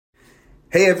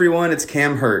Hey everyone, it's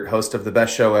Cam Hurt, host of the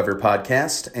Best Show Ever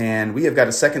podcast, and we have got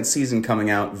a second season coming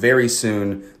out very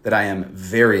soon that I am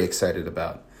very excited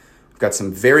about. We've got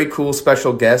some very cool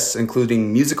special guests,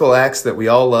 including musical acts that we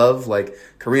all love, like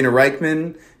Karina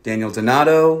Reichman, Daniel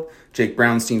Donato, Jake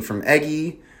Brownstein from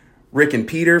Eggy, Rick and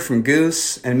Peter from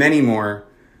Goose, and many more.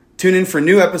 Tune in for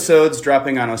new episodes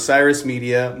dropping on Osiris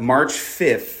Media March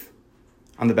 5th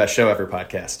on the Best Show Ever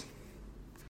podcast.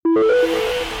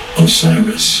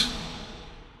 Osiris.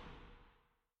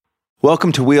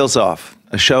 Welcome to Wheels Off,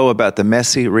 a show about the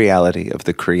messy reality of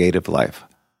the creative life.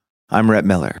 I'm Rhett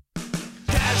Miller.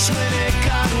 That's when it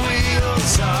got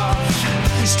wheels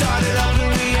off. We started over,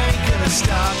 we ain't gonna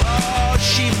stop. Oh,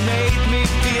 she made me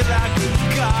feel like a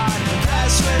god.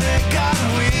 That's when it got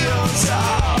wheels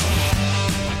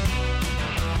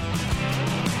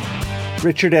off.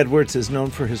 Richard Edwards is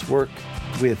known for his work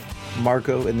with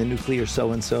Margot and the Nuclear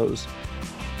So-and-Sos.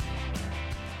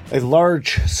 A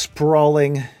large,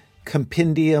 sprawling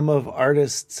compendium of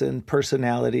artists and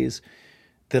personalities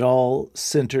that all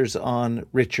centers on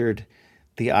Richard,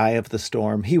 the eye of the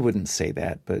storm. He wouldn't say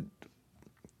that, but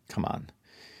come on.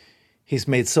 He's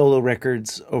made solo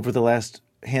records over the last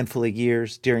handful of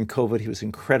years. During COVID, he was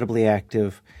incredibly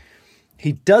active.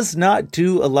 He does not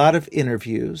do a lot of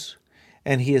interviews,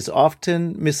 and he is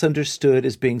often misunderstood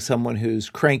as being someone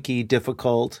who's cranky,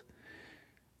 difficult.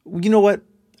 You know what?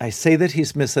 I say that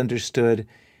he's misunderstood,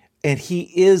 and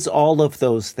he is all of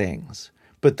those things,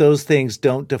 but those things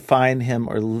don't define him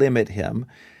or limit him.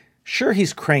 Sure,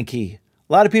 he's cranky.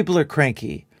 A lot of people are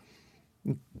cranky.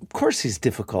 Of course he's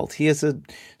difficult. He has a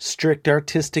strict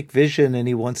artistic vision, and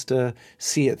he wants to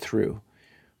see it through.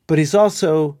 But he's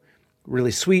also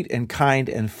really sweet and kind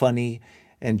and funny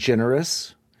and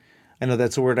generous. I know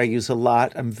that's a word I use a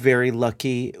lot. I'm very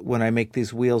lucky when I make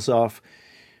these Wheels Off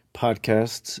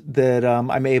podcasts that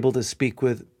I'm able to speak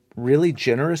with really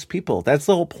generous people. That's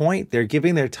the whole point. They're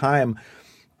giving their time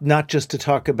not just to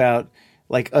talk about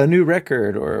like a new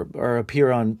record or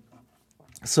appear on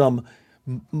some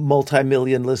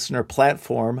multi-million listener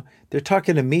platform. They're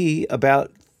talking to me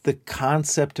about the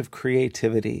concept of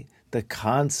creativity, the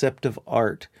concept of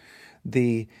art,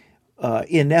 the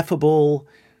ineffable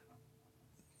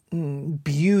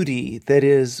beauty that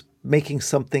is making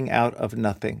something out of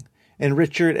nothing. And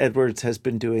Richard Edwards has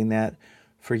been doing that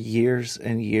for years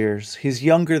and years. He's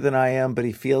younger than I am, but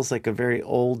he feels like a very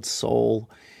old soul.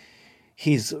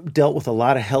 He's dealt with a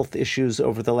lot of health issues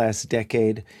over the last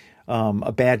decade.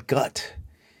 A bad gut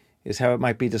is how it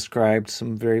might be described.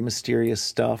 Some very mysterious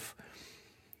stuff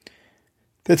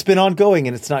that's been ongoing,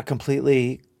 and it's not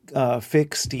completely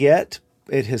fixed yet.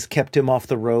 It has kept him off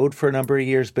the road for a number of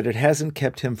years, but it hasn't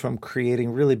kept him from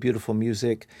creating really beautiful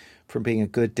music, from being a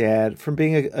good dad, from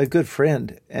being a good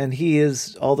friend. And he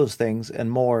is all those things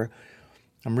and more.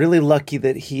 I'm really lucky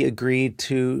that he agreed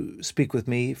to speak with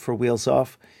me for Wheels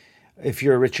Off. If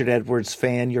you're a Richard Edwards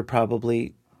fan, you're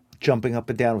probably jumping up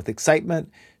and down with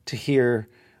excitement to hear,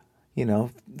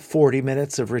 40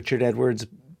 minutes of Richard Edwards'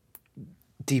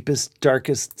 deepest,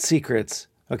 darkest secrets.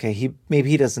 Okay, maybe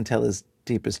he doesn't tell his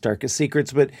deepest, darkest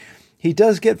secrets, but he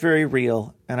does get very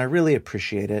real, and I really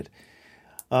appreciate it.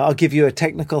 I'll give you a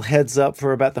technical heads up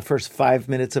for about the first 5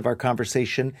 minutes of our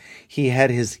conversation. He had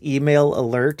his email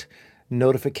alert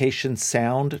notification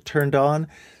sound turned on.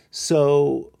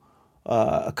 So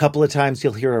a couple of times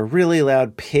you'll hear a really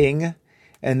loud ping,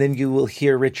 and then you will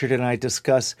hear Richard and I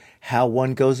discuss how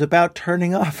one goes about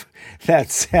turning off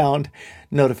that sound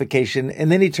notification.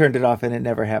 And then he turned it off and it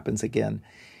never happens again.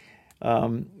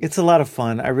 It's a lot of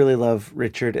fun. I really love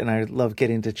Richard, and I love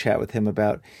getting to chat with him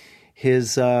about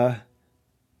his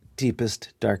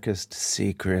deepest, darkest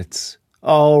secrets,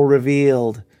 all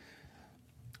revealed.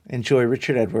 Enjoy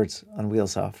Richard Edwards on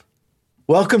Wheels Off.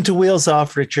 Welcome to Wheels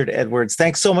Off, Richard Edwards.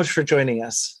 Thanks so much for joining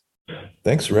us.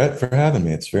 Thanks, Rhett, for having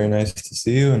me. It's very nice to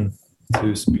see you and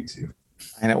to speak to you.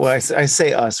 I know. Well, I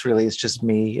say us, really. It's just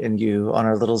me and you on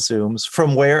our little Zooms.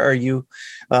 From where are you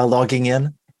logging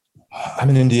in? I'm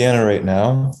in Indiana right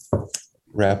now,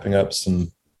 wrapping up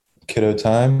some kiddo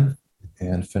time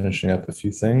and finishing up a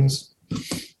few things.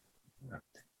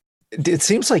 It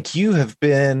seems like you have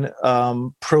been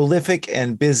prolific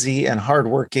and busy and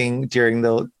hardworking during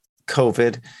the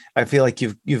COVID. I feel like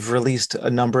you've released a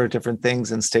number of different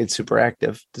things and stayed super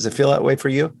active. Does it feel that way for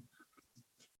you?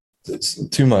 It's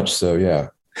too much so, yeah.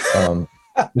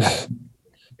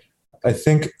 I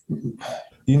think,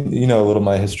 you know a little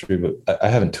my history, but I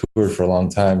haven't toured for a long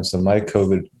time. So my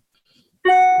COVID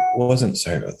wasn't,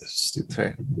 sorry about this, stupid.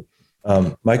 Sorry.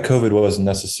 My COVID wasn't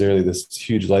necessarily this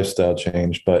huge lifestyle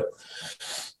change, but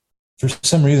for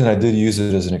some reason I did use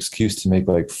it as an excuse to make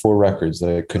like 4 records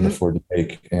that I couldn't afford to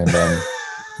make. And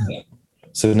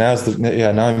So now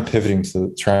I'm pivoting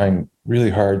to trying really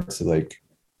hard to like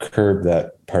curb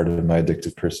that part of my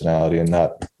addictive personality and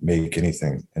not make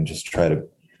anything and just try to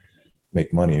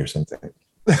make money or something.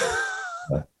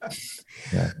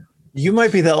 Yeah. You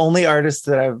might be the only artist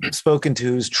that I've spoken to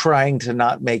who's trying to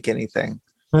not make anything.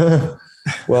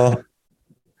 Well,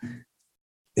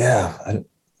 yeah,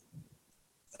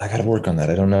 I got to work on that.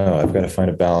 I don't know. I've got to find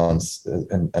a balance,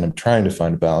 and I'm trying to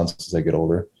find a balance as I get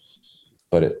older.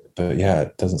 But yeah,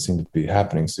 it doesn't seem to be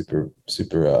happening super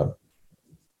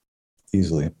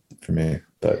easily for me.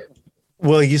 But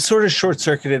well, you sort of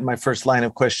short-circuited my first line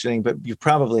of questioning, but you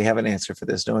probably have an answer for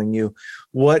this, knowing you.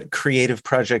 What creative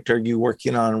project are you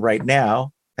working on right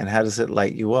now, and how does it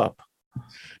light you up?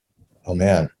 Oh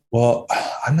man, well,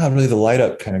 I'm not really the light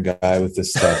up kind of guy with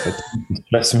this stuff. It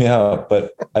stresses me out.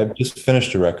 But I've just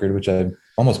finished a record, which I'm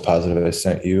almost positive I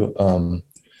sent you. I'm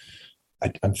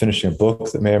finishing a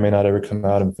book that may or may not ever come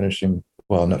out. I'm not finishing,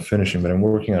 but I'm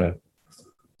working on a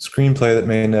screenplay that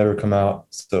may never come out.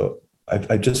 So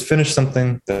I just finished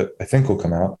something that I think will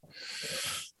come out.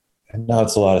 And now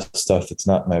it's a lot of stuff that's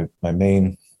not my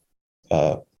main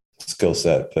skill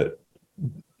set, but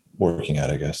working at,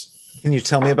 I guess. Can you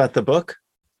tell me about the book?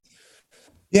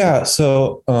 Yeah.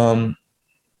 So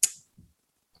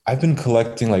I've been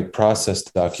collecting like process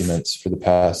documents for the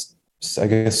past, I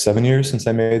guess, 7 years since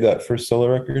I made that first solo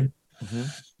record. Mm-hmm.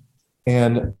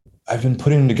 And I've been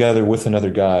putting them together with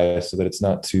another guy so that it's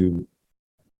not too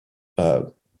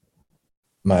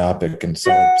myopic and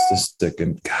solipsistic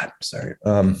and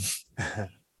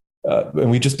and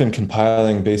we've just been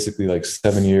compiling basically like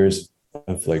 7 years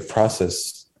of like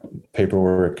process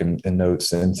paperwork and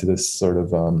notes into this sort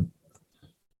of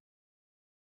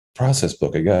process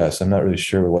book, I guess. I'm not really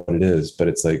sure what it is, but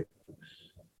it's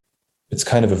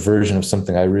kind of a version of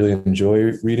something I really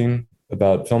enjoy reading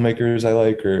about filmmakers I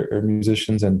like or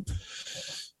musicians, and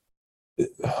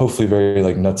hopefully very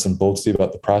like nuts and boltsy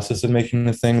about the process of making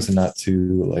the things and not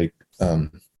too like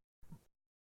I'm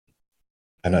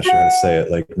not sure how to say it,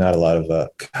 like not a lot of God,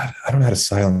 I don't know how to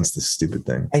silence this stupid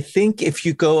thing. I think if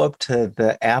you go up to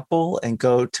the Apple and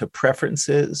go to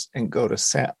preferences and go to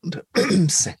sound.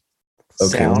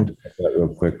 Okay, let me do that real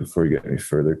quick before you get any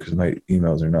further, because my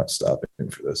emails are not stopping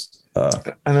for this.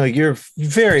 I know you're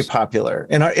very popular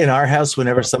in our house.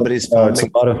 Whenever somebody's phone, it's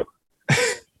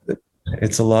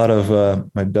a lot of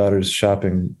my daughter's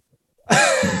shopping.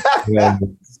 Alert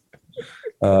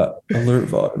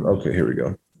volume. Okay, here we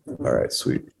go. All right,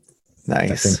 sweet.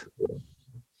 Nice.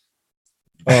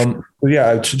 But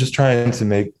yeah, I'm just trying to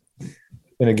make,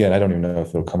 and again, I don't even know if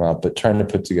it'll come out, but trying to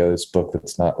put together this book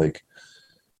that's not like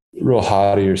real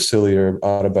haughty or silly or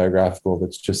autobiographical.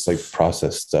 That's just like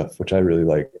process stuff, which I really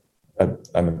like.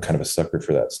 I'm kind of a sucker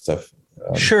for that stuff.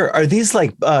 Sure. Are these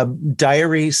like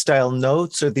diary style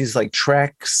notes? Or these like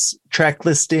track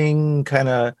listing kind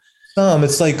of?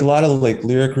 It's like a lot of like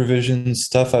lyric revision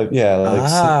stuff. I've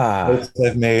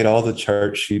made all the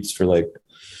chart sheets for like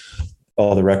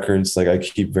all the records. Like I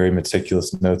keep very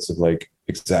meticulous notes of like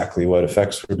exactly what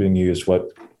effects were being used,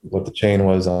 what the chain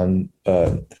was on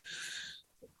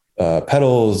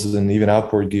pedals and even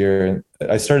outboard gear. And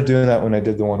I started doing that when I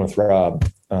did the one with Rob,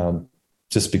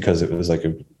 just because it was like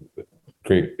a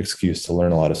great excuse to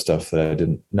learn a lot of stuff that I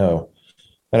didn't know.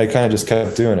 And I kind of just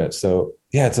kept doing it. So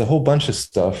yeah, it's a whole bunch of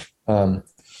stuff. But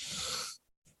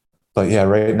yeah,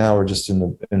 right now we're just in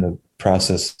the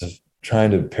process of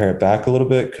trying to pare it back a little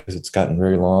bit because it's gotten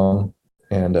very long,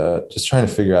 and just trying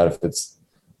to figure out if it's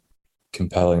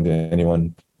compelling to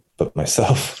anyone but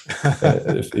myself.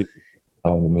 If it's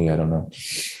compelling to me, I don't know.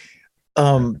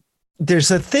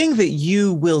 There's a thing that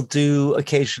you will do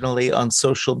occasionally on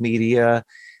social media.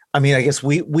 I mean, I guess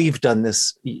we've done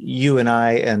this, you and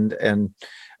I, and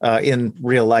in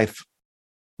real life,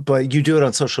 but you do it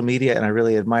on social media, and I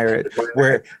really admire it,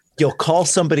 where you'll call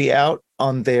somebody out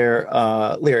on their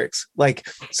lyrics, like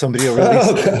somebody will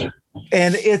release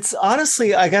and it's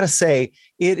honestly, I gotta say,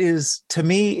 it is, to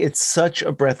me, it's such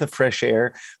a breath of fresh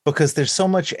air because there's so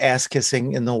much ass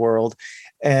kissing in the world,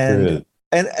 and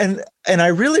I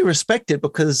really respect it,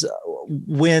 because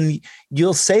when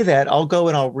you'll say that, I'll go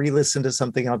and I'll re-listen to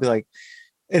something and I'll be like,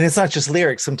 and it's not just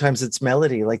lyrics, sometimes it's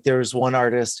melody. Like there was one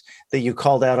artist that you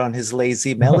called out on his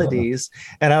lazy melodies,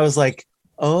 and I was like,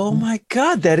 oh my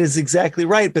God, that is exactly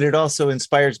right. But it also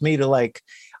inspires me to like,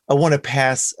 I want to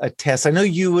pass a test. I know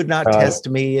you would not test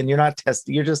me, and you're not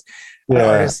testing, you're just an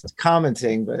artist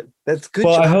commenting, but that's good.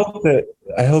 Well, job.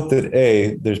 I hope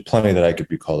that there's plenty that I could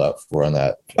be called out for on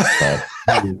that.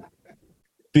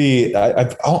 B,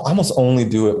 I almost only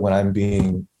do it when I'm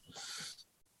being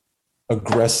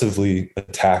aggressively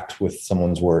attacked with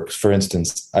someone's works. For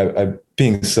instance, I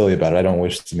being silly about it, I don't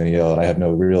wish them any ill, and I have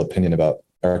no real opinion about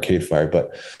Arcade Fire,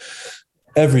 but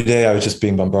every day I was just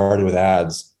being bombarded with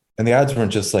ads, and the ads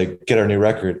weren't just like, get our new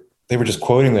record. They were just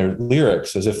quoting their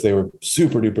lyrics as if they were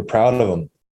super duper proud of them.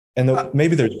 And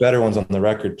maybe there's better ones on the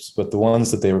records, but the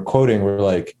ones that they were quoting were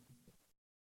like,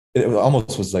 it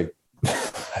almost was like,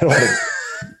 I don't want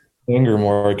to anger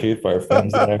more Arcade Fire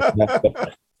fans than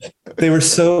they were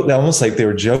so almost like they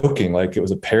were joking, like it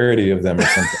was a parody of them or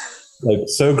something, like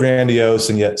so grandiose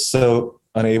and yet so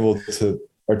unable to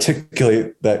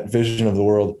articulate that vision of the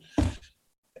world.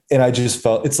 And I just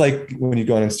felt, it's like when you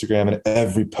go on Instagram and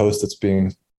every post that's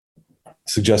being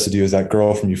suggested to you is that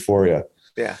girl from Euphoria.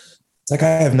 Yeah. It's like, I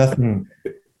have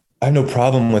no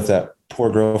problem with that poor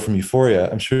girl from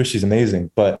Euphoria. I'm sure she's amazing,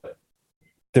 but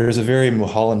there's a very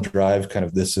Mulholland Drive kind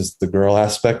of, this is the girl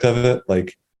aspect of it.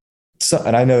 Like, so,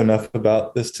 and I know enough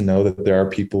about this to know that there are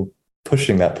people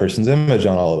pushing that person's image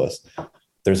on all of us.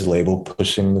 There's a label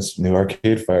pushing this new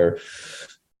Arcade Fire.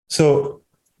 So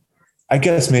I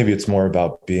guess maybe it's more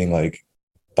about being like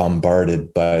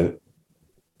bombarded by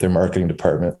their marketing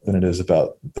department than it is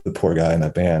about the poor guy in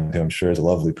that band, who I'm sure is a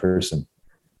lovely person.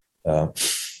 Yeah.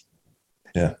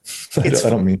 I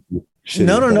don't mean to be shitty,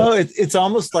 No. It's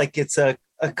almost like it's a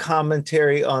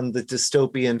commentary on the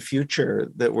dystopian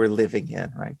future that we're living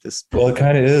in, right? Well, it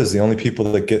kind of is. The only people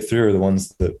that get through are the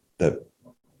ones that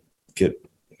get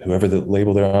whoever the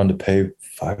label they're on to pay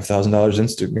 $5,000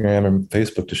 Instagram and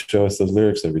Facebook to show us those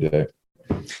lyrics every day.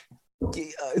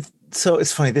 So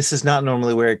it's funny. This is not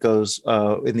normally where it goes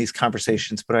in these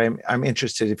conversations, but I'm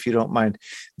interested, if you don't mind.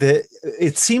 That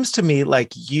it seems to me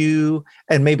like you,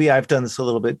 and maybe I've done this a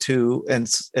little bit too,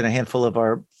 and a handful of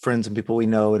our friends and people we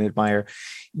know and admire,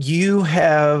 you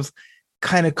have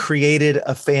kind of created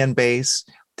a fan base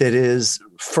that is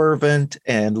fervent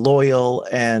and loyal.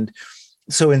 And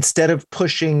so instead of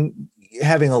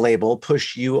having a label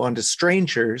push you onto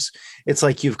strangers, it's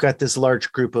like you've got this large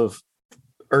group of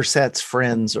Urset's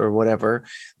friends or whatever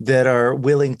that are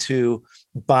willing to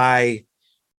buy,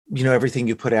 everything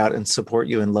you put out and support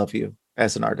you and love you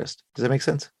as an artist. Does that make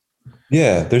sense?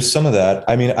 Yeah, there's some of that.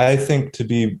 I mean, I think, to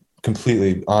be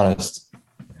completely honest,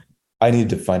 I need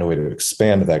to find a way to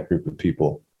expand that group of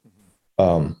people.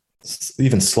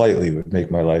 Even slightly would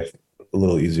make my life a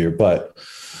little easier, but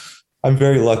I'm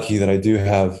very lucky that I do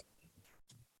have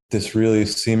this really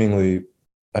seemingly,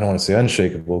 I don't want to say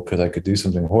unshakable because I could do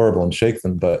something horrible and shake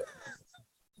them, but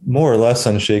more or less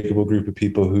unshakable group of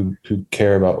people who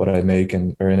care about what I make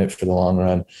and are in it for the long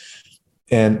run.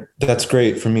 And that's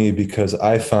great for me because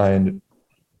I find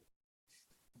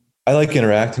I like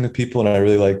interacting with people, and I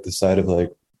really like the side of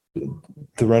like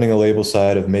the running a label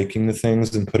side of making the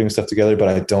things and putting stuff together, but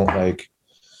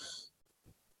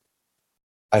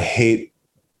I hate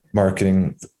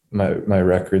marketing my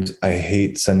records. I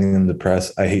hate sending them to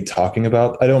press. I hate talking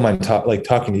about. I don't mind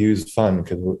talking to you is fun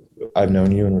because I've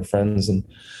known you and we're friends,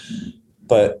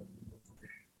 but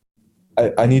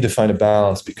I need to find a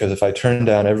balance, because if I turn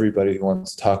down everybody who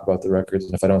wants to talk about the records,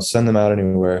 and if I don't send them out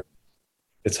anywhere,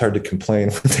 it's hard to complain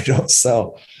when they don't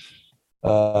sell.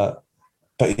 But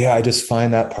yeah, I just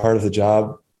find that part of the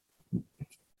job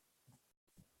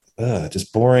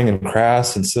just boring and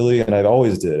crass and silly, and I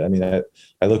always did. I mean,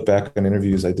 I look back on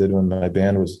interviews I did when my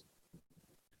band was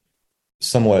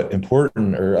somewhat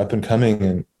important or up and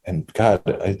coming, and God,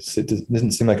 it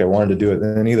didn't seem like I wanted to do it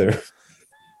then either.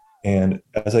 And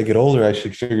as I get older, I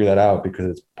should figure that out because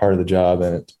it's part of the job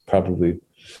and it's probably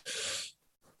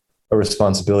a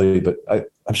responsibility. But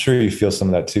I'm sure you feel some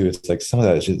of that too. It's like some of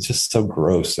that is just so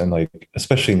gross, and like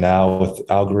especially now with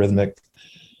algorithmic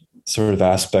sort of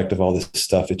aspect of all this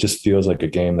stuff, it just feels like a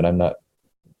game that I'm not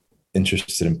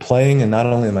interested in playing. And not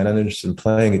only am I not interested in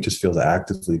playing, it just feels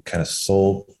actively kind of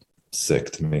soul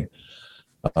sick to me.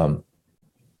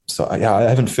 So I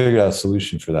haven't figured out a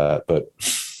solution for that. But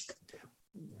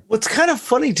what's kind of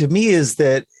funny to me is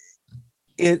that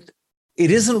it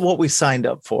isn't what we signed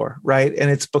up for, right?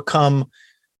 And it's become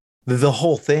the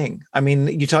whole thing. I mean,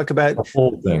 you talk about the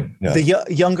whole thing. Yeah. The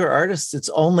younger artists, it's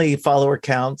only follower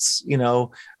counts,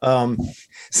 so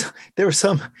there was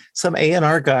some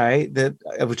A&R guy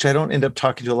which I don't end up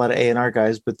talking to a lot of A&R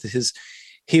guys, but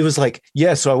he was like,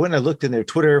 yeah, so I went and I looked in their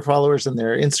Twitter followers and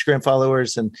their Instagram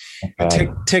followers and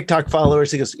TikTok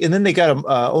followers. He goes, and then they got an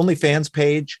OnlyFans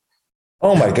page.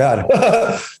 Oh my God.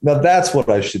 Now that's what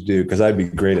I should do, because I'd be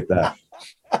great at that.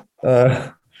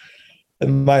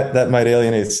 That might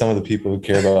alienate some of the people who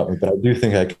care about me, but I do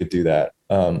think I could do that.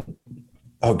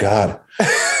 Oh God.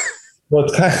 Well,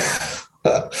 it's kind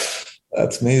of,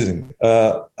 that's amazing.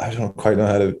 I don't quite know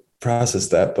how to process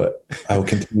that, but I will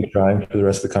continue trying for the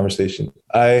rest of the conversation.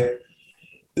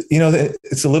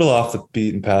 It's a little off the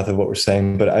beaten path of what we're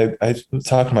saying, but I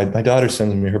talk to my daughter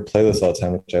sends me her playlist all the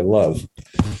time, which I love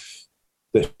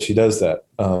that she does that.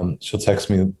 She'll text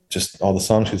me just all the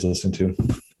songs she's listened to.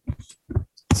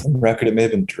 Some record, it may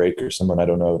have been Drake or someone, I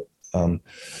don't know.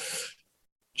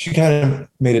 She kind of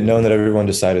made it known that everyone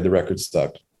decided the record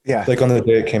sucked. Yeah. Like on the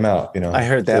day it came out, I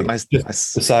heard that. Like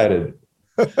just decided.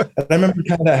 And I remember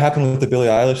kind of that happened with the Billie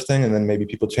Eilish thing, and then maybe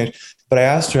people changed. But I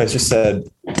asked her, I just said,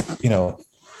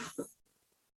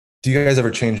 do you guys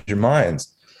ever change your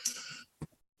minds?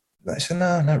 And I said,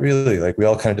 no, not really. Like we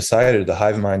all kind of decided, the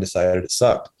hive mind decided it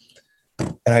sucked.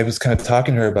 And I was kind of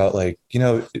talking to her about like,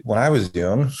 when I was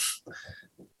young,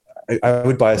 I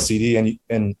would buy a CD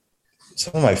and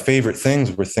some of my favorite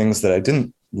things were things that I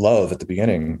didn't love at the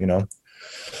beginning,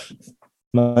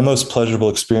 My most pleasurable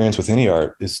experience with any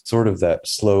art is sort of that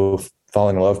slow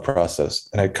falling in love process.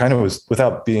 And I kind of was,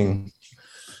 without being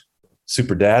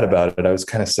super dad about it, I was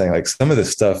kind of saying like some of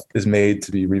this stuff is made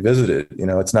to be revisited.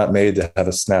 It's not made to have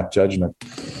a snap judgment.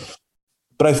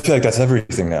 But I feel like that's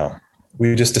everything now.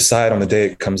 We just decide on the day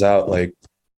it comes out, like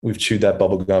we've chewed that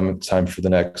bubble gum, it's time for the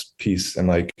next piece. And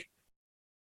like,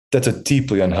 that's a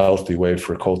deeply unhealthy way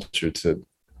for a culture to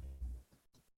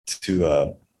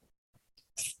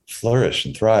flourish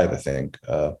and thrive, I think.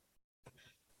 I'm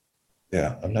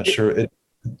not sure. It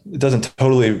doesn't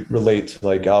totally relate to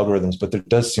like algorithms, but there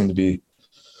does seem to be,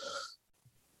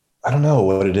 I don't know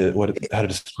what it is, how to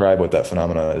describe what that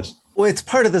phenomena is. Well, it's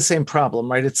part of the same problem,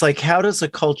 right? It's like, how does a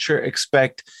culture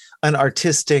expect an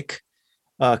artistic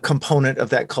component of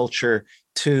that culture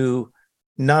to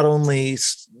not only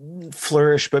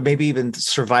flourish, but maybe even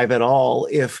survive at all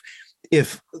if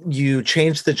you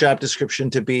change the job description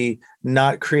to be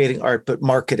not creating art, but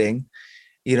marketing,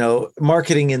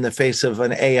 marketing in the face of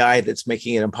an AI that's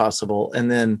making it impossible.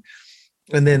 And then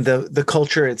the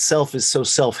culture itself is so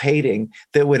self-hating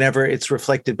that whenever it's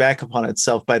reflected back upon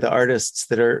itself by the artists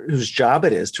whose job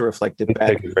it is to reflect it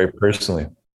back. Take it very personally.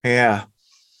 Yeah.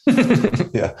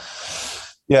 Yeah.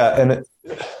 And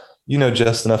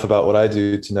just enough about what I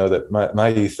do to know that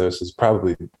my ethos is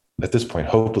probably at this point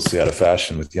hopelessly out of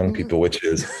fashion with young people, which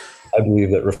is I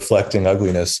believe that reflecting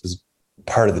ugliness is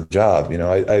part of the job.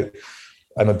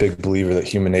 I'm a big believer that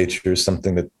human nature is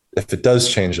something that if it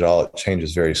does change at all, it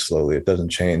changes very slowly. It doesn't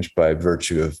change by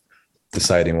virtue of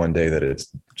deciding one day that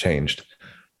it's changed.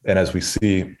 And as we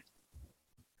see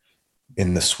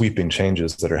in the sweeping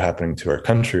changes that are happening to our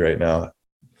country right now,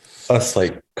 us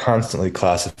like constantly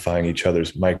classifying each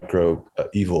other's micro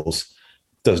evils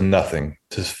does nothing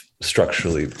to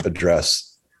structurally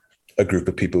address a group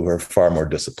of people who are far more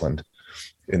disciplined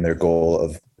in their goal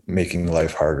of making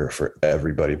life harder for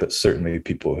everybody, but certainly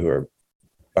people who are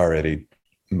already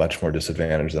much more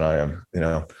disadvantaged than I am,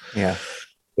 Yeah.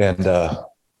 And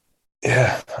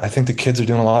I think the kids are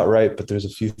doing a lot right, but there's a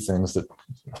few things that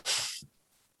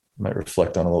might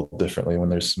reflect on a little differently when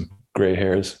there's some gray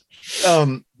hairs.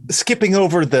 Skipping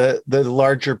over the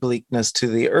larger bleakness to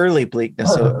the early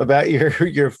bleakness about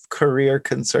your career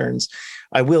concerns,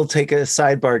 I will take a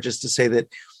sidebar just to say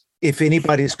that if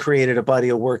anybody's created a body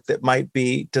of work that might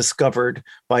be discovered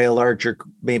by a larger,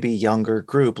 maybe younger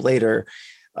group later,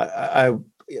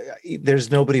 there's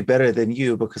nobody better than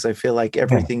you, because I feel like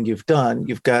everything you've done,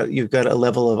 you've got a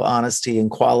level of honesty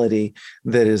and quality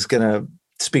that is going to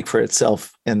speak for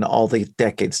itself in all the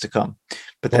decades to come.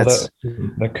 But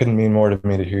that couldn't mean more to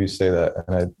me to hear you say that.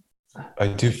 And I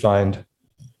do find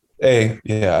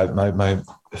my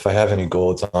if I have any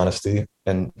goal, it's honesty.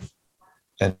 And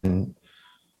I've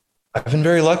been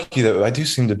very lucky that I do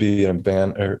seem to be in a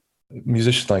band or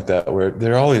musician like that, where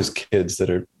there are always kids that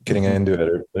are getting into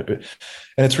it, and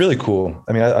it's really cool.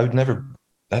 I mean,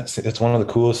 it's one of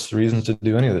the coolest reasons to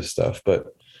do any of this stuff,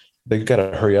 but they got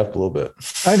to hurry up a little bit.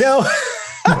 I know.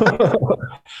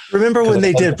 Remember when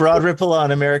they did Broad Ripple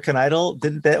on American Idol?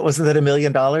 Wasn't that $1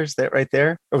 million that right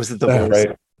there? Or was it The Voice?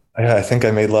 Right. Yeah, I think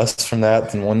I made less from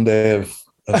that than one day of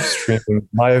streaming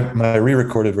my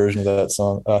re-recorded version of that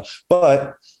song.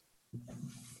 But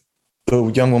the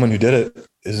young woman who did it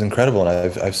is incredible,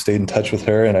 and I've stayed in touch with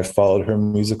her, and I've followed her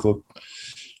musical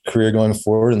career going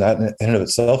forward, and that in and of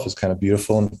itself is kind of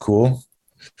beautiful and cool.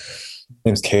 Her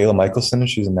name's Kayla Michelson, and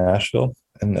she's in Nashville,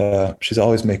 and she's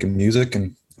always making music,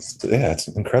 and it's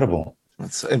incredible.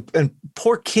 And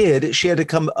poor kid, she had to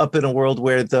come up in a world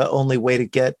where the only way to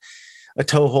get a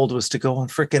toehold was to go on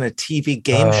freaking a TV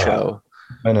game show.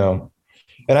 I know.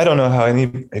 And I don't know how I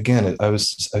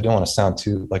don't want to sound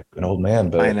too like an old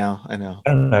man, but I know. I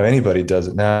don't know how anybody does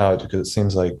it now, because it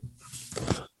seems like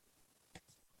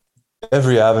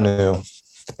every avenue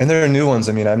And there are new ones.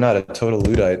 I mean, I'm not a total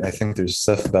Luddite, and I think there's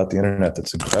stuff about the internet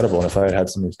that's incredible. And if I had had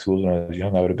some of these tools when I was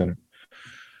young, I would have been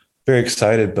very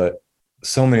excited. But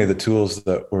so many of the tools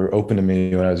that were open to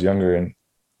me when I was younger, and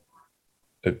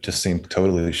it just seemed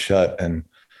totally shut. And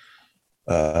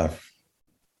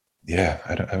yeah,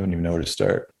 I wouldn't even know where to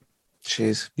start.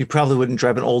 Jeez, you probably wouldn't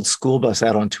drive an old school bus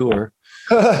out on tour.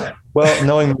 Well,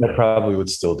 knowing that I probably would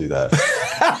still do that.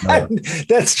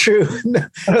 That's true.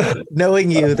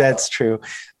 Knowing you, that's true.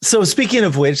 So speaking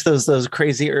of which, those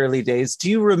crazy early days, do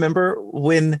you remember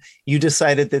when you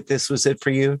decided that this was it for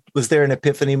you? Was there an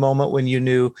epiphany moment when you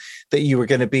knew that you were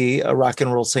going to be a rock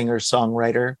and roll singer,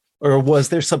 songwriter? Or was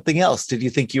there something else? Did you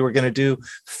think you were going to do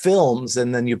films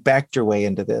and then you backed your way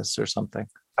into this or something?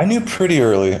 I knew pretty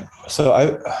early.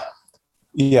 So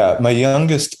my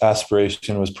youngest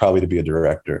aspiration was probably to be a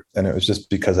director. And it was just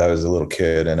because I was a little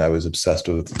kid and I was obsessed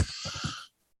with,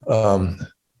 I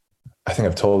think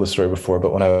I've told this story before,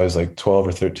 but when I was like 12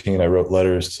 or 13, I wrote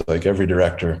letters to like every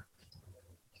director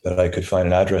that I could find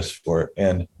an address for.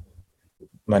 And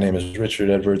my name is Richard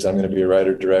Edwards. I'm going to be a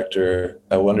writer director.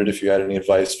 I wondered if you had any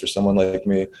advice for someone like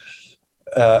me.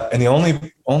 And the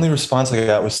only response I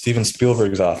got was Steven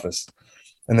Spielberg's office.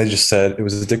 And they just said, it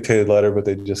was a dictated letter, but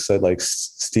they just said like,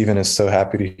 Steven is so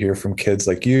happy to hear from kids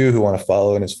like you who want to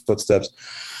follow in his footsteps.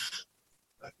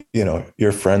 You know,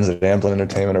 your friends at Amblin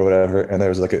Entertainment or whatever. And there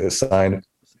was like he signed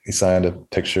a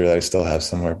picture that I still have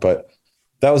somewhere, but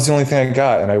that was the only thing I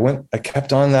got. And I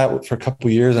kept on that for a couple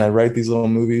of years, and I'd write these little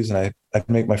movies, and I'd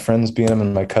make my friends be in them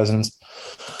and my cousins.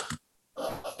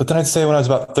 But then I'd say when I was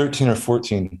about 13 or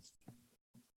 14,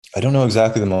 I don't know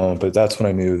exactly the moment, but that's when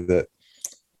I knew that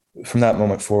from that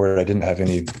moment forward, I didn't have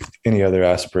any other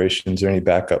aspirations or any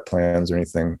backup plans or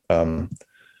anything.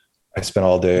 I spent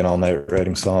all day and all night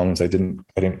writing songs. I didn't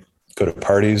go to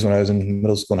parties when I was in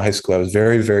middle school and high school. I was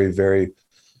very, very, very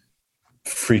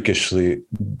freakishly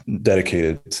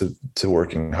dedicated to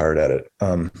working hard at it.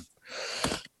 And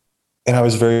I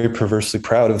was very perversely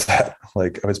proud of that.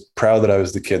 Like, I was proud that I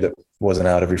was the kid that wasn't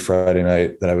out every Friday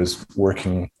night, that I was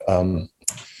working.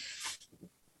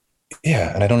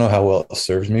 Yeah. And I don't know how well it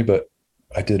served me, but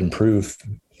I did improve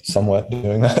somewhat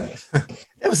doing that.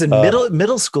 It was in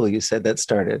middle school, you said that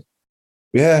started.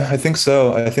 Yeah, I think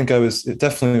so. I think it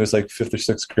definitely was like 5th or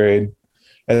 6th grade.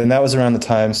 And that was around the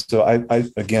time. So I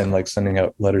again, like sending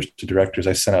out letters to directors,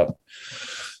 I sent out,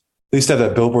 they used to have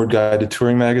that Billboard Guide to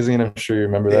Touring magazine. I'm sure you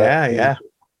remember that. Yeah.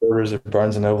 Orders at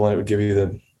Barnes and Noble, and it would give you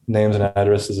the names and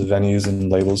addresses of venues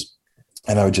and labels.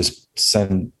 And I would just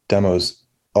send demos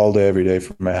all day, every day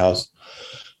from my house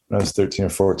when I was 13 or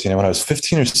 14. And when I was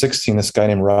 15 or 16, this guy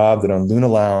named Rob that owned Luna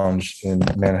Lounge in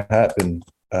Manhattan,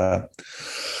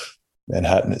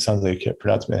 it sounds like I can't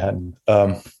pronounce Manhattan,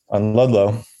 on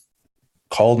Ludlow,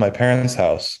 called my parents'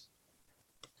 house.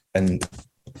 And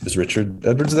is Richard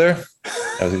Edwards there?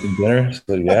 I was eating dinner.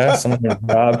 So yeah, someone named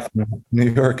Rob from New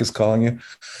York is calling you.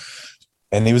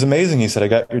 And he was amazing. He said, I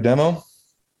got your demo.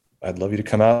 I'd love you to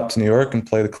come out to New York and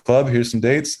play the club. Here's some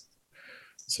dates.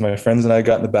 So my friends and I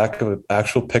got in the back of an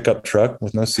actual pickup truck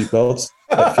with no seatbelts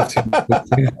at 15,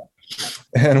 15.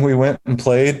 And we went and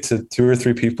played to 2 or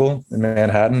 3 people in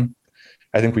Manhattan.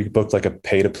 I think we booked like a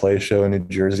pay-to-play show in New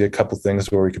Jersey, a couple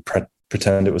things where we could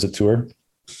pretend it was a tour.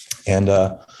 And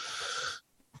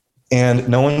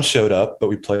no one showed up, but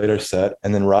we played our set.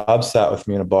 And then Rob sat with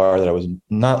me in a bar that I was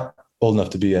not old enough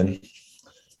to be in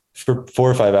for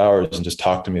 4 or 5 hours and just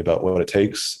talked to me about what it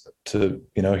takes to,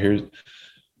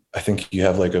 I think you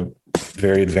have like a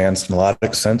very advanced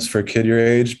melodic sense for a kid your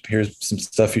age. Here's some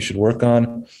stuff you should work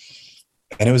on.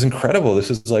 And it was incredible. This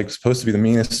is like supposed to be the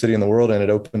meanest city in the world. And it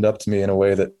opened up to me in a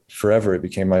way that forever it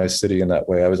became my city in that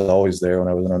way. I was always there when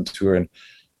I was on tour. And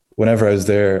whenever I was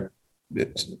there,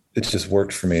 it just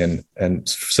worked for me. And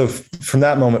so from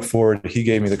that moment forward, he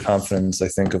gave me the confidence, I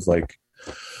think, of like,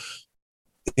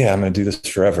 yeah, I'm going to do this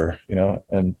forever,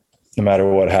 and no matter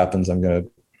what happens, I'm going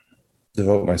to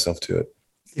devote myself to it.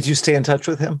 Did you stay in touch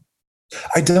with him?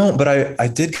 I don't, but I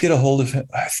did get a hold of him.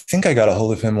 I think I got a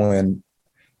hold of him when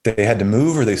they had to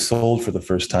move or they sold for the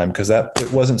first time, because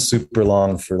it wasn't super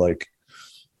long for like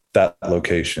that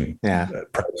location. Yeah.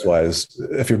 Price wise,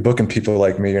 if you're booking people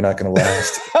like me, you're not going to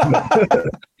last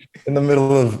in the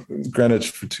middle of Greenwich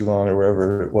for too long or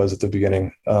wherever it was at the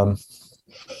beginning.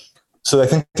 So I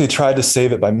think they tried to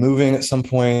save it by moving at some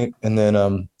point. And then,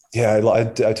 I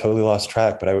totally lost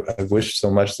track, but I wished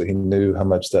so much that he knew how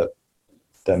much that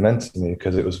meant to me,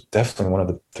 because it was definitely one of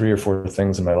the 3 or 4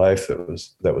 things in my life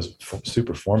that was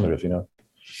super formative,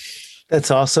 That's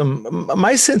awesome.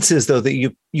 My sense is, though, that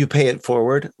you pay it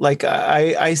forward. Like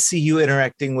I see you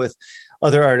interacting with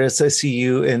other artists I see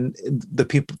you and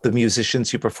the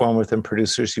musicians you perform with and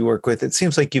producers you work with, it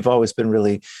seems like you've always been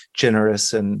really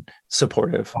generous and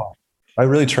supportive. I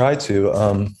really try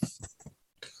to.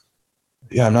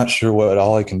 Yeah, I'm not sure what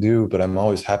all I can do, but I'm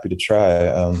always happy to try.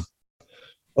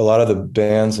 A lot of the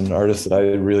bands and artists that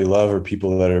I really love are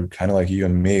people that are kind of like you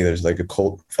and me. There's like a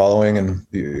cult following, and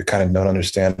you kind of don't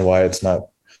understand why it's not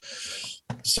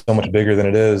so much bigger than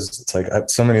it is. It's like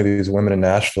so many of these women in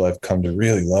Nashville I've come to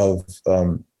really love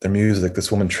their music.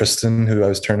 This woman Tristan, who I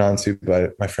was turned on to by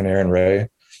my friend Aaron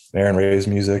Ray's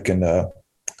music, and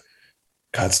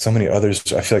God, so many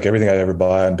others. I feel like everything I ever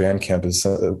buy on Bandcamp is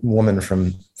a woman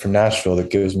from Nashville that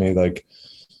gives me like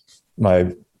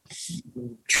my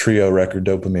trio record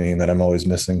dopamine that I'm always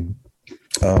missing.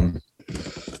 But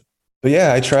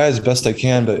yeah, I try as best I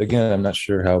can, but again, I'm not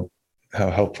sure how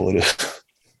helpful it is.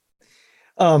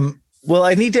 Well,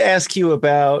 I need to ask you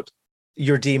about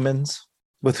your demons,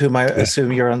 with whom I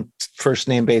assume you're on first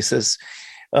name basis.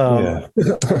 I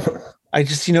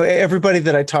just, everybody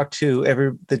that I talk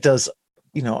to, that does,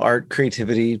 art,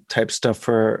 creativity type stuff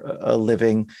for a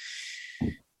living,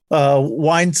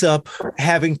 winds up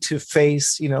having to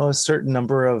face, a certain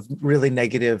number of really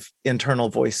negative internal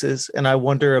voices. And I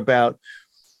wonder about,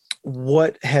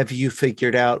 what have you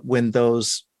figured out when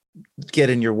those get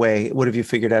in your way? What have you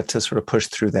figured out to sort of push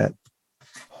through that?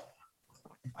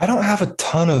 I don't have a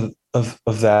ton of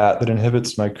that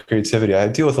inhibits my creativity. I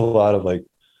deal with a lot of like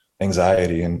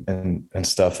anxiety and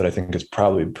stuff that I think is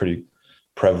probably pretty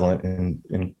prevalent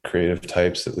in creative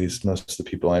types. At least most of the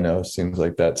people I know, seems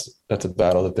like that's a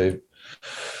battle that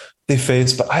they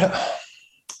face. But I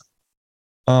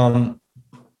don't,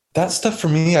 that stuff for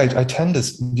me, I tend to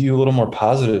view a little more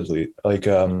positively. Like,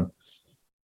 I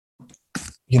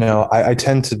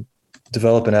tend to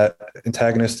develop an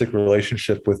antagonistic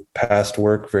relationship with past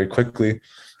work very quickly.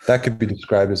 That could be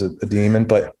described as a demon,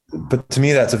 but to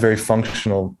me, that's a very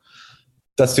functional.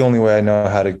 That's the only way I know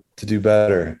how to do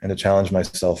better and to challenge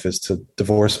myself, is to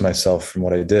divorce myself from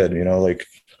what I did. Like,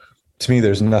 to me,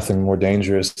 there's nothing more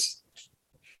dangerous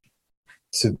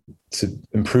to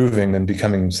improving than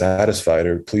becoming satisfied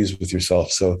or pleased with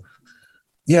yourself. So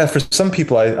yeah, for some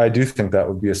people, I do think that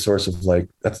would be a source of like,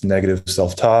 that's negative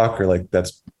self-talk, or like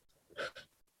but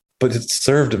it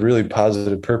served a really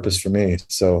positive purpose for me.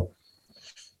 So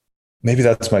maybe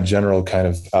that's my general kind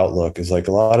of outlook, is like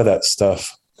a lot of that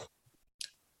stuff.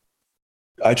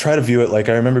 I try to view it like,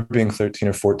 I remember being 13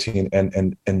 or 14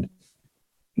 and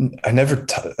I never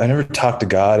talked to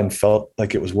God and felt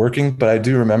like it was working, but I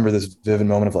do remember this vivid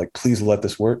moment of like, please let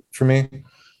this work for me.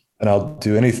 And I'll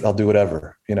do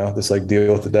whatever, this like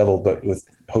deal with the devil, but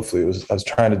hopefully I was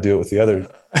trying to do it with the other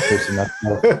person.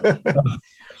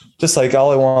 Just like,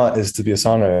 all I want is to be a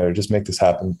songwriter, just make this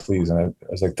happen, please. And I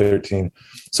was like 13.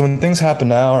 So when things happen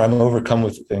now, or I'm overcome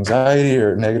with anxiety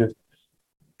or negative,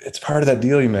 it's part of that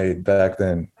deal you made back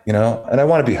then, and I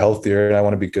want to be healthier, and I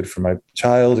want to be good for my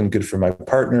child and good for my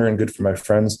partner and good for my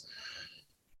friends.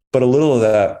 But a little of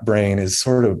that brain is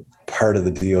sort of part of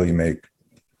the deal you make.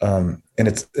 And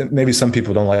maybe some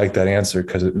people don't like that answer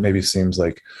because it maybe seems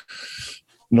like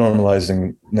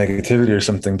normalizing negativity or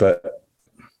something, but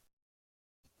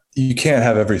you can't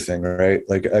have everything, right?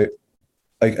 Like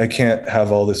I can't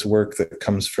have all this work that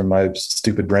comes from my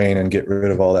stupid brain and get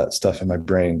rid of all that stuff in my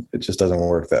brain. It just doesn't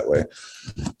work that way.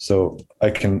 So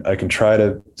I can try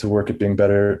to work at being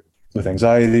better with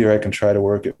anxiety, or I can try to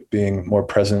work at being more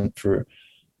present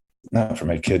not for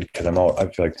my kid, because I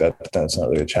feel like that's not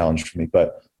really a challenge for me,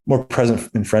 but more present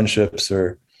in friendships,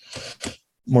 or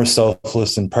more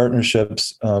selfless in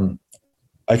partnerships.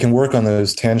 I can work on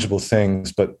those tangible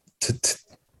things, but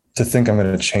to think I'm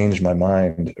going to change my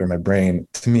mind or my brain,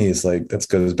 to me, is like, that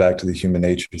goes back to the human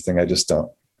nature thing. I just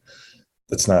don't,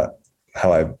 that's not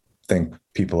how I think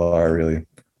people are really.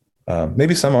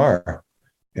 Maybe some are,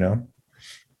 Well,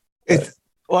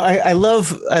 I love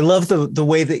the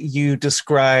way that you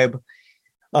describe,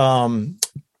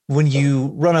 when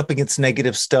you run up against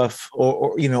negative stuff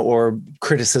or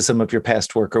criticism of your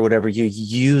past work or whatever, you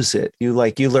use it. You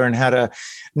learn how to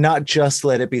not just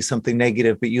let it be something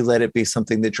negative, but you let it be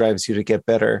something that drives you to get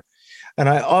better. And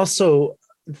I also,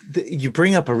 you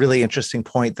bring up a really interesting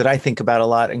point that I think about a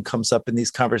lot and comes up in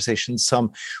these conversations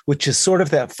some, which is sort of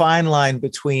that fine line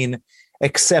between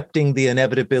accepting the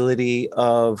inevitability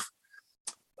of,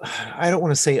 I don't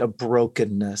want to say a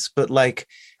brokenness, but like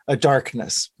a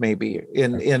darkness maybe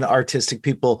in artistic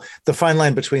people, the fine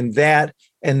line between that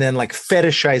and then like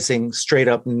fetishizing straight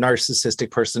up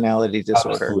narcissistic personality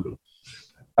disorder.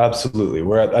 Absolutely.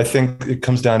 Where I think it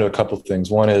comes down to a couple of things.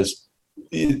 One is,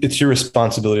 it's your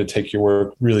responsibility to take your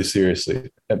work really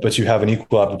seriously, but you have an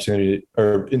equal opportunity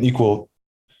or an equal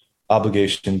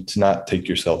obligation to not take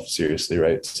yourself seriously,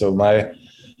 right? So my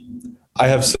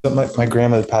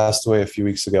grandmother passed away a few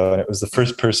weeks ago, and it was the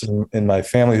first person in my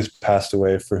family who's passed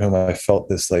away for whom I felt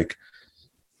this like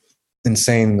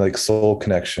insane like soul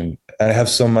connection. And I have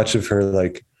so much of her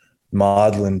like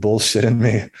maudlin bullshit in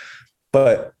me,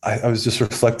 but I was just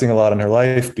reflecting a lot on her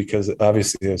life, because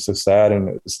obviously it was so sad, and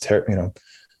it was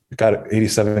I got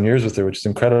 87 years with her, which is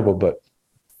incredible. But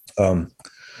I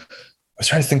was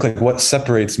trying to think like what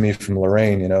separates me from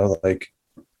Lorraine, like,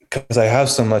 because I have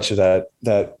so much of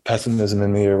that pessimism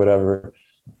in me or whatever.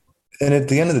 And at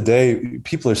the end of the day,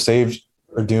 people are saved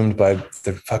or doomed by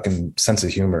their fucking sense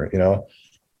of humor.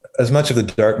 As much of the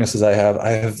darkness as I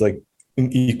have like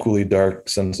an equally dark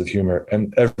sense of humor.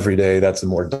 And every day that's a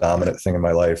more dominant thing in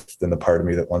my life than the part of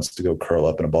me that wants to go curl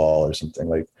up in a ball or something.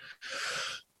 Like,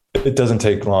 it doesn't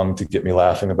take long to get me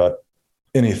laughing about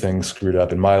anything screwed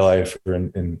up in my life or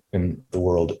in the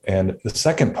world. And the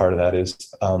second part of that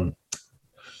is,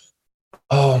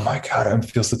 oh my God, I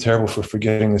feel so terrible for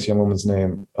forgetting this young woman's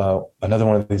name. Another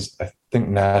one of these, I think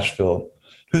Nashville.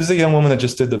 Who's the young woman that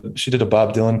just did a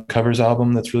Bob Dylan covers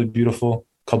album that's really beautiful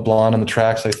called Blonde on the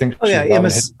Tracks? I think. Oh yeah,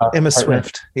 Emma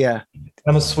Swift. Yeah.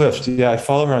 Emma Swift. Yeah, I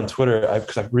follow her on Twitter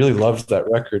because I really loved that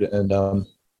record. And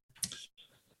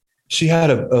she had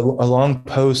a long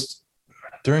post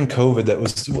during COVID that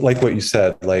was like what you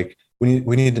said, like, we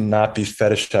need to not be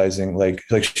fetishizing, like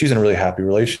she's in a really happy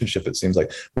relationship. It seems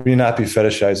like we need not be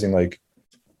fetishizing, like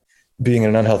being in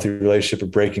an unhealthy relationship or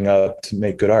breaking up to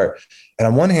make good art. And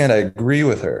on one hand, I agree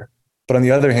with her, but on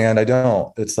the other hand, I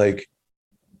don't. It's like,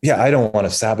 yeah, I don't want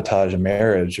to sabotage a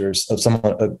marriage or a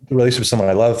relationship with someone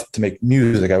I love to make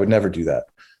music. I would never do that.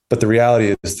 But the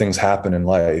reality is things happen in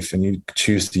life, and you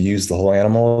choose to use the whole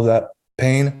animal of that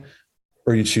pain,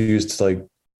 or you choose to like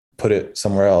put it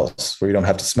somewhere else where you don't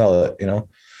have to smell it,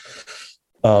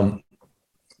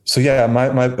 So yeah, my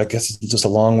I guess it's just a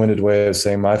long-winded way of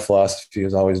saying my philosophy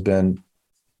has always been,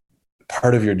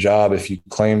 part of your job, if you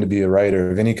claim to be a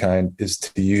writer of any kind, is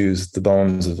to use the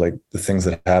bones of like the things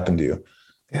that happened to you.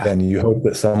 Yeah. And you hope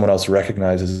that someone else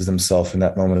recognizes themselves in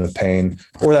that moment of pain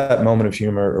or that moment of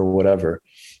humor or whatever.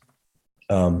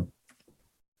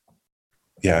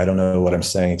 Yeah, I don't know what I'm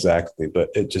saying exactly, but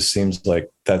it just seems like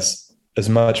that's as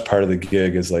much part of the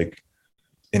gig as like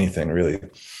anything, really.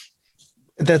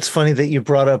 That's funny that you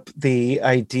brought up the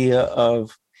idea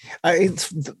of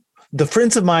it's the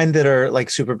friends of mine that are like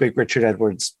super big Richard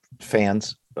Edwards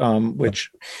fans, which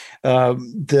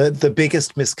the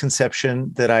biggest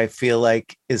misconception that I feel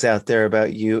like is out there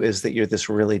about you is that you're this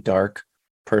really dark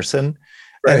person.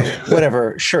 Right. And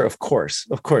whatever. Sure. Of course,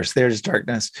 there's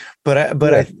darkness, but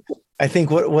I think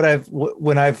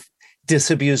when I've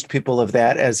disabused people of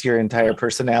that as your entire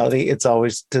personality, it's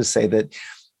always to say that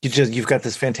you've got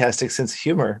this fantastic sense of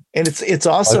humor, and it's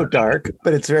also dark,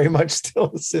 but it's very much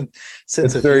still a sense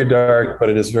it's of very humor. Dark, but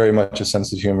it is very much a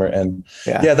sense of humor. And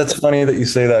yeah that's funny that you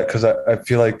say that, because I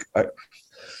feel like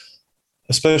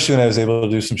especially when I was able to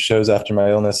do some shows after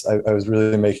my illness, I was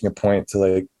really making a point to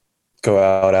like go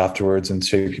out afterwards and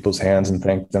shake people's hands and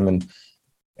thank them,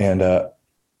 and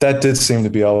that did seem to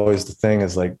be always the thing,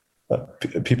 is like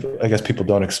people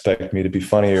don't expect me to be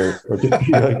funny or to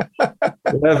be like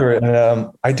whatever.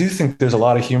 And I do think there's a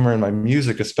lot of humor in my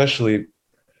music, especially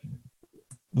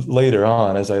later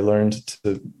on as I learned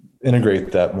to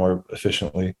integrate that more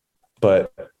efficiently.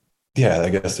 But yeah, I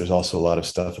guess there's also a lot of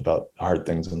stuff about hard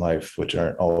things in life which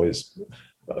aren't always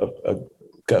a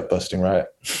gut-busting riot.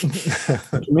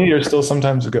 To me, you're still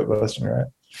sometimes a gut-busting riot.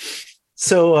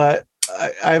 So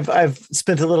I've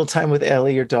spent a little time with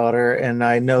Ellie, your daughter, and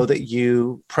I know that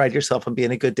you pride yourself on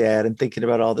being a good dad and thinking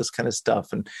about all this kind of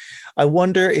stuff. And I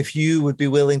wonder if you would be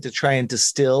willing to try and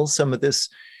distill some of this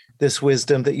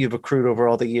wisdom that you've accrued over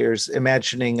all the years,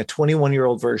 imagining a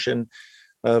 21-year-old version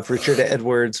of Richard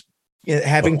Edwards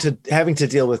having to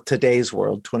deal with today's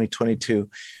world, 2022.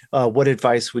 What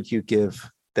advice would you give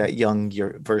that young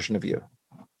version of you?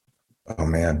 Oh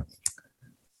man.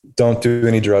 Don't do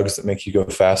any drugs that make you go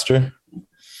faster.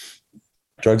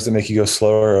 Drugs that make you go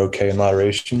slower are okay in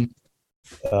moderation.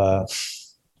 Oh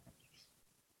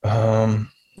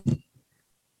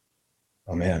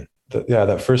man.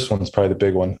 That first one is probably the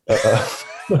big one.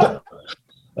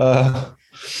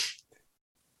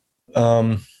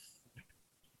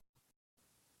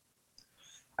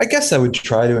 I guess I would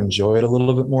try to enjoy it a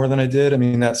little bit more than I did. I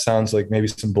mean, that sounds like maybe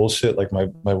some bullshit. Like my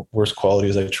worst quality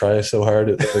is I try so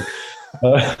hard.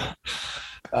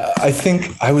 I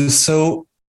think I was so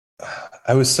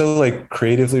like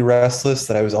creatively restless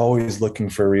that I was always looking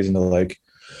for a reason to like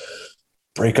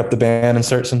break up the band and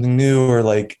start something new, or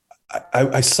like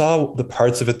I saw the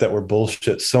parts of it that were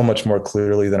bullshit so much more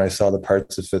clearly than I saw the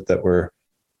parts of it that were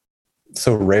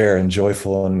so rare and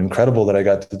joyful and incredible that I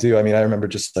got to do. I mean, I remember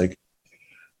just like,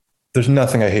 there's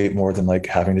nothing I hate more than like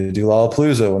having to do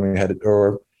Lollapalooza when we had it,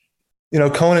 or, you know,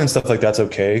 Conan and stuff like that's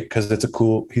okay, because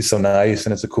he's so nice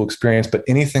and it's a cool experience. But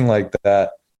anything like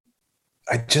that,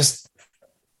 I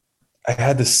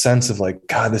had this sense of like,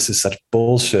 God, this is such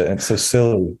bullshit and it's so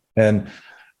silly. And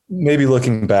maybe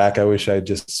looking back, I wish I had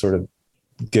just sort of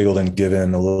giggled and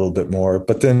given a little bit more.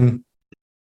 But then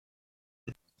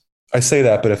I say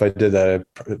that, but if I did that,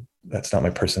 that's not my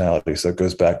personality. So it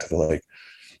goes back to the like,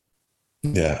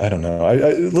 yeah, I don't know. I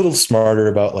a little smarter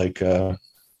about like the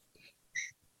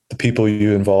people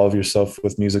you involve yourself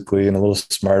with musically, and a little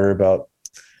smarter about,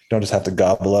 you don't just have to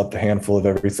gobble up a handful of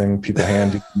everything people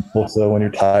hand you also when you're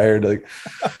tired, like,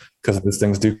 because these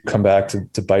things do come back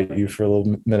to bite you for a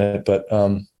little minute. But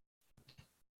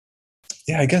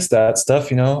yeah, I guess that stuff,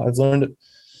 you know, I've learned it.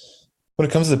 When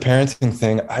it comes to the parenting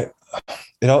thing,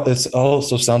 it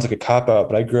also sounds like a cop out,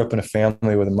 but I grew up in a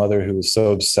family with a mother who was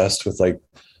so obsessed with like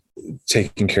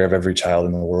taking care of every child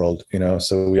in the world, you know?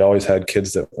 So we always had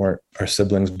kids that weren't our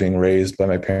siblings being raised by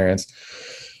my parents.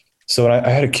 So when I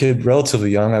had a kid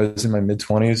relatively young, I was in my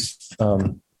mid-20s.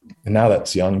 And now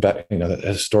that's young, but you know, that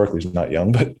historically is not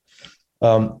young, but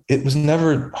it was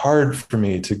never hard for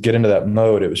me to get into that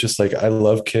mode. It was just like, I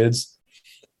love kids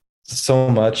so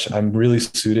much. I'm really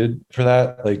suited for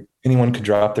that. Like anyone could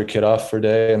drop their kid off for a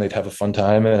day and they'd have a fun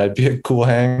time and I'd be a cool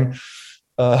hang.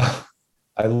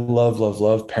 I love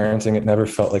parenting. It never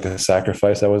felt like a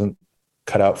sacrifice I wasn't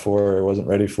cut out for or wasn't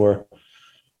ready for.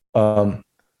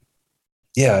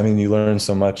 Yeah, I mean, you learn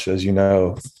so much, as you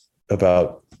know,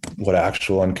 about what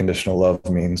actual unconditional love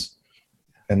means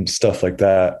and stuff like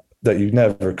that you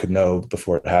never could know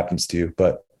before it happens to you.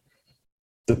 But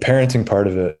the parenting part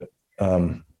of it,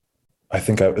 I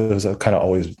think I was kind of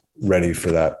always ready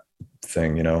for that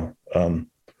thing, you know?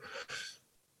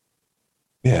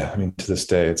 Yeah, I mean, to this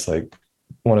day, it's like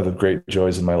one of the great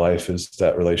joys of my life is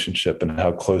that relationship and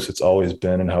how close it's always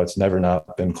been and how it's never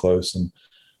not been close. And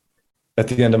at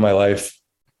the end of my life,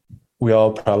 we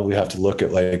all probably have to look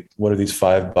at like, what are these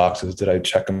 5 boxes? Did I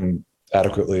check them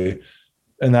adequately?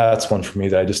 And that's one for me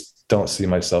that I just don't see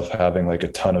myself having like a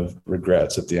ton of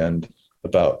regrets at the end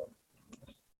about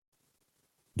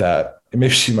that. And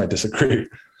maybe she might disagree.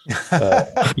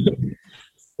 But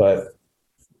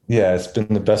yeah, it's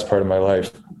been the best part of my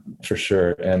life for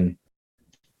sure. And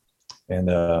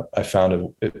I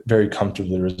found it very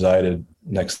comfortably resided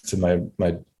next to my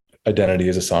identity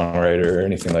as a songwriter or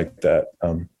anything like that.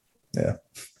 Yeah.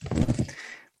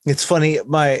 It's funny.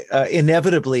 My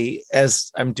inevitably,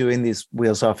 as I'm doing these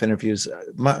Wheels Off interviews,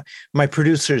 my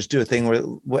producers do a thing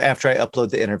where after I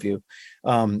upload the interview,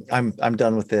 I'm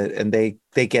done with it, and they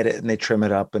get it and they trim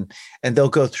it up and they'll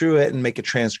go through it and make a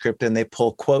transcript and they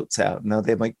pull quotes out. No,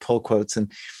 they might pull quotes,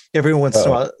 and every once in a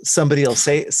while somebody will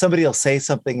say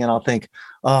something and I'll think,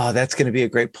 oh, that's going to be a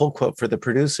great pull quote for the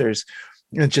producers.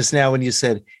 And just now when you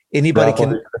said anybody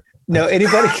can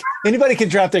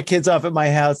drop their kids off at my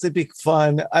house, it'd be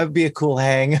fun. I'd be a cool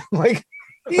hang. Like,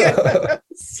 yeah,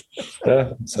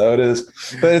 that's how it is.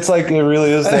 But it's like, it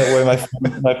really is that way.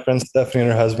 My friend Stephanie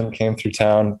and her husband came through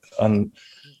town on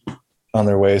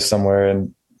their way somewhere,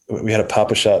 and we had a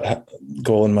Papa Shot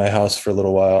goal in my house for a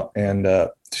little while, and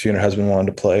she and her husband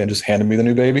wanted to play and just handed me the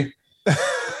new baby.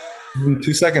 In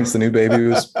 2 seconds, the new baby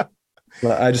was.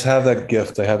 I just have that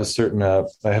gift. I have a certain. I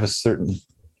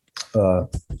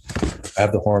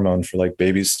have the hormone for like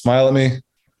babies smile at me.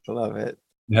 I love it.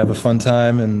 Have a fun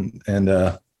time, and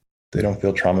they don't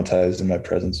feel traumatized in my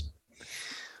presence.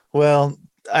 Well,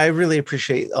 I really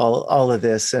appreciate all of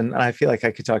this, and I feel like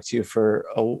I could talk to you for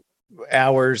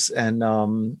hours. And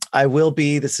I will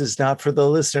be. This is not for the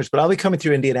listeners, but I'll be coming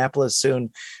through Indianapolis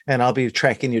soon, and I'll be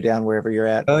tracking you down wherever you're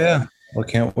at. Oh yeah, well,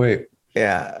 can't wait.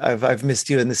 Yeah, I've missed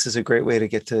you, and this is a great way to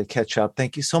get to catch up.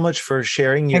 Thank you so much for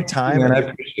sharing your time. Man, I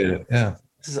appreciate it. Yeah,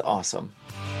 this is awesome.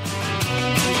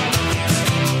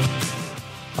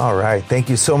 All right. Thank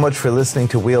you so much for listening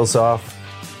to Wheels Off.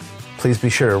 Please be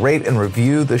sure to rate and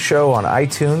review the show on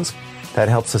iTunes. That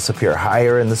helps us appear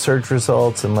higher in the search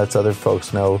results and lets other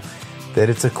folks know that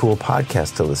it's a cool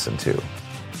podcast to listen to.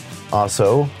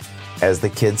 Also, as the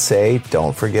kids say,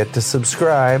 don't forget to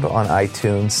subscribe on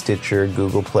iTunes, Stitcher,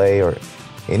 Google Play, or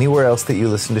anywhere else that you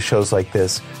listen to shows like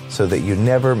this so that you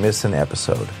never miss an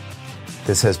episode.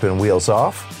 This has been Wheels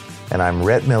Off, and I'm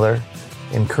Rhett Miller,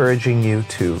 encouraging you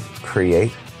to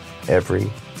create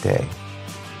every day.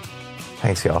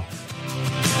 Thanks, y'all.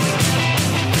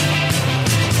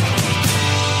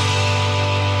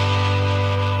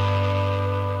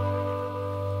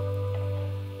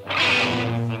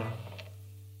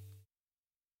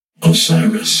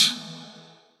 Osiris.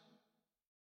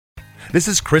 This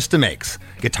is Krista Makes,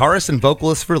 guitarist and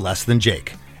vocalist for Less Than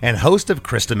Jake, and host of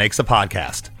Krista Makes a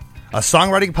Podcast, a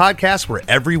songwriting podcast where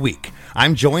every week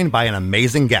I'm joined by an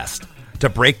amazing guest to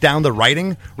break down the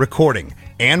writing, recording,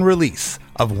 and release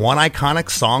of one iconic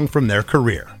song from their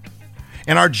career.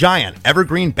 In our giant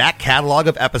evergreen back catalog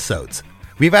of episodes,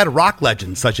 we've had rock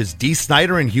legends such as Dee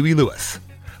Snider and Huey Lewis,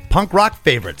 punk rock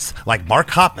favorites like Mark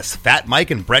Hoppus, Fat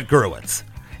Mike, and Brett Gurewitz,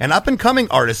 and up-and-coming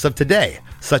artists of today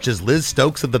such as Liz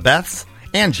Stokes of the Beths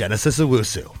and Genesis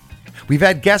Owusu. We've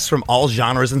had guests from all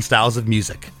genres and styles of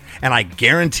music, and I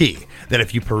guarantee that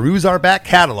if you peruse our back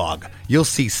catalog, you'll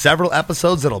see several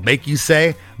episodes that'll make you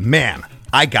say, man,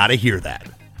 I gotta hear that.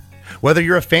 Whether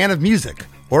you're a fan of music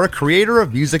or a creator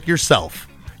of music yourself,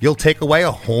 you'll take away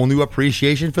a whole new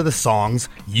appreciation for the songs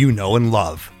you know and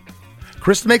love.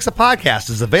 Krista Makes a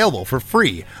Podcast is available for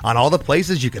free on all the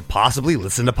places you could possibly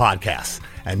listen to podcasts,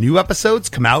 and new episodes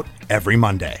come out every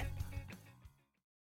Monday.